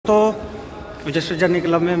विजय journey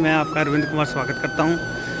club में मैं आपका अरविंद कुमार स्वागत करता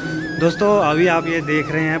हूं। दोस्तों अभी आप ये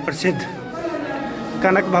देख रहे हैं प्रसिद्ध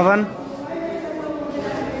कनक भवन,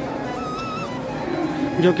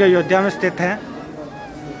 जो कि अयोध्या में स्थित है।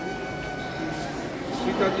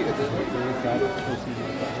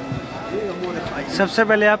 सबसे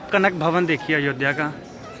पहले आप कनक भवन देखिए अयोध्या का।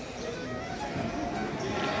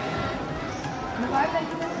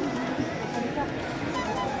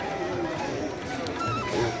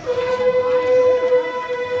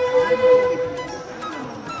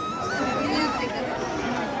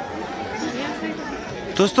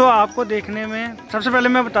 दोस्तों आपको देखने में सबसे पहले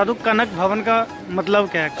मैं बता दूं कनक भवन का मतलब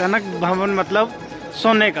क्या है। कनक भवन मतलब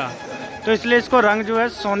सोने का, तो इसलिए इसको रंग जो है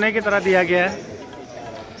सोने की तरह दिया गया है।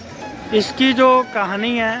 इसकी जो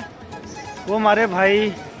कहानी है वो हमारे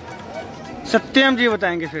भाई सत्यम जी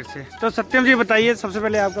बताएंगे फिर से। तो सत्यम जी बताइए, सबसे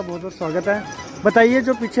पहले आपका बहुत बहुत स्वागत है। बताइए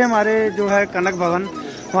जो पीछे हमारे जो है कनक भवन,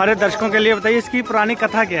 हमारे दर्शकों के लिए बताइए इसकी पुरानी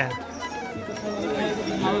कथा क्या है।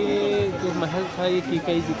 जो महल था ये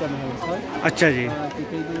केकई जी का महल था। अच्छा जी।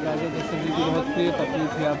 केकई जी राजा दशरथ जी की बहुत प्रिय पत्नी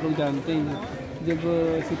थी, आप लोग जानते ही हैं। जब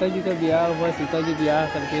सीता जी का ब्याह हुआ, सीता जी ब्याह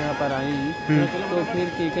करके यहाँ पर आई, तो फिर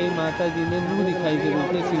केकई माता जी ने मुँह दिखाई के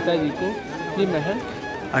रूप में सीता जी को ये महल।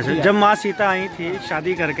 अच्छा, जब माँ सीता आई थी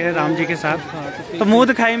शादी करके राम जी के साथ, तो मुँह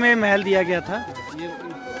दिखाई में महल दिया गया था।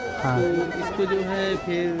 हाँ। तो इसको जो है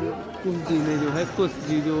फिर कुश जी ने जो है, कुश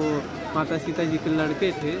जी जो माता सीता जी के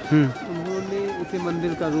लड़के थे, उन्होंने इसे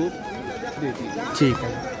मंदिर का रूप दे दिया। ठीक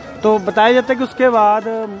है। तो बताया जाता है कि उसके बाद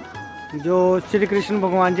जो श्री कृष्ण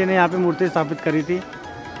भगवान जी ने यहाँ पे मूर्ति स्थापित करी थी,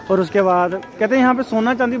 और उसके बाद कहते हैं यहाँ पे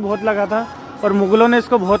सोना चांदी बहुत लगा था और मुगलों ने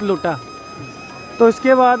इसको बहुत लूटा। तो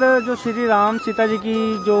इसके बाद जो श्री राम सीता जी की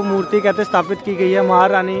जो मूर्ति कहते स्थापित की गई है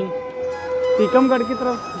महारानी टीकमगढ़ की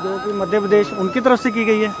तरफ, जो कि मध्य प्रदेश, उनकी तरफ से की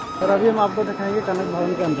गई है। और अभी हम आपको दिखाएंगे कनक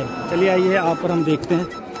भवन के अंदर। चलिए आइए आप पर हम देखते हैं।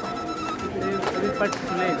 अभी पट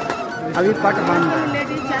खुलेगा, अभी पट बंद है,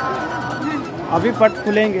 अभी पट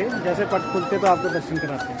खुलेंगे। जैसे पट खुलते तो आपको दर्शन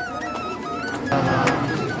कराते हैं।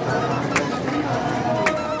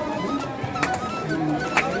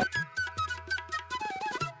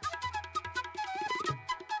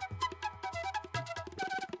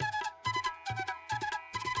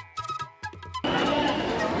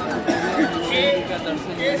 दर्शन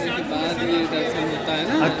करने के बाद ये दर्शन होता है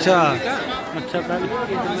ना। अच्छा अच्छा।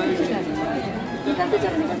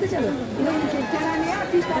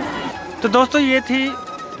 तो दोस्तों ये थी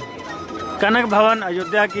कनक भवन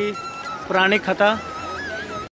अयोध्या की पुरानी कथा।